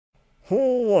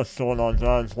What's going on,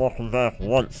 guys? Welcome back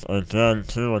once again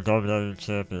to a WWE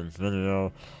Champions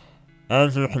video.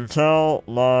 As you can tell,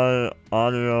 my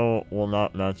audio will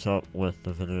not match up with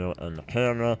the video and the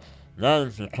camera. That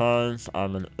is because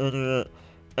I'm an idiot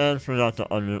and forgot to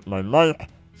unmute my mic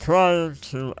prior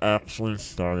to actually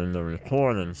starting the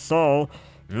recording. So,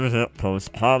 you hit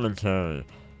post commentary.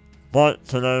 But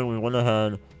today we went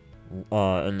ahead,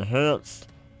 enhanced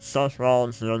Seth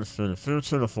Rollins, the Undisputed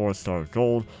Future, to 4-star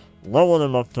gold. Leveled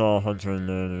him up to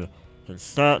 180. His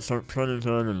stats are pretty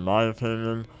good in my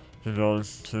opinion. He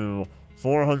goes to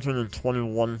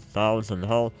 421,000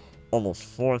 health, almost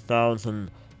 4,000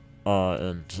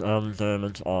 in gem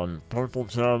damage on purple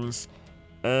gems,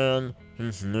 and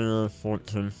he's near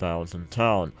 14,000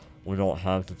 talent. We don't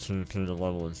have the 2P to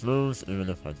level his moves. Even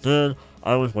if I did,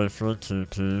 I would wait for a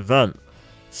 2P event.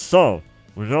 So,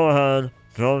 we go ahead,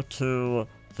 go to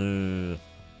the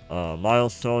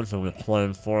milestones, and we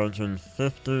claim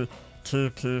 450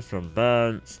 TP from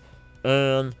bags,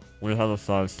 and we have a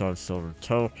 5-star silver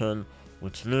token,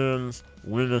 which means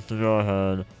we get to go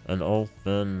ahead and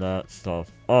open that stuff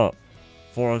up.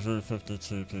 450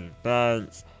 TP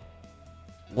bags.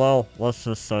 Well, let's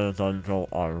just say it doesn't go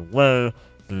our way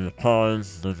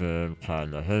because the game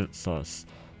kinda hates us.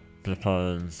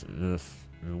 Because if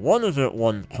you want to get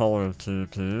one color of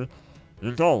TP,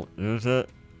 you don't use it.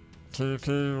 TP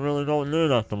you really don't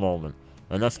need at the moment.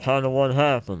 And that's kind of what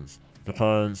happens.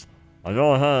 Because I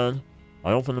go ahead,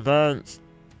 I open the bags,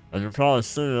 and you're probably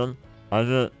seeing, I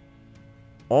get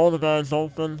all the bags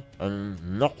open,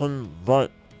 and nothing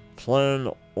but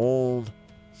plain old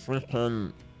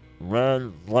freaking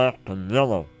red, black, and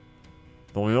yellow.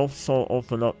 But we also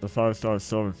open up the 5-star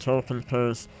silver token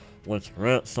case, which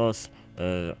grants us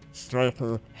a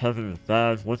striker heavy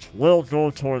bag, which will go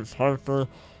towards Harper.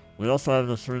 We also have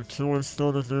the 3 tours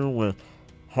still to do with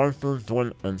Harper,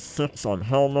 Dwight, and 6 on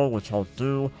Helmo, which I'll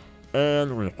do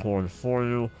and record for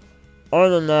you.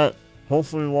 Other than that,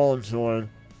 hopefully you all enjoyed.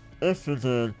 If you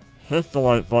did, hit the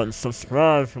like button,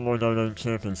 subscribe for more WWE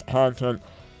Champions content,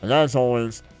 and as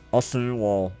always, I'll see you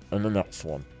all in the next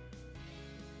one.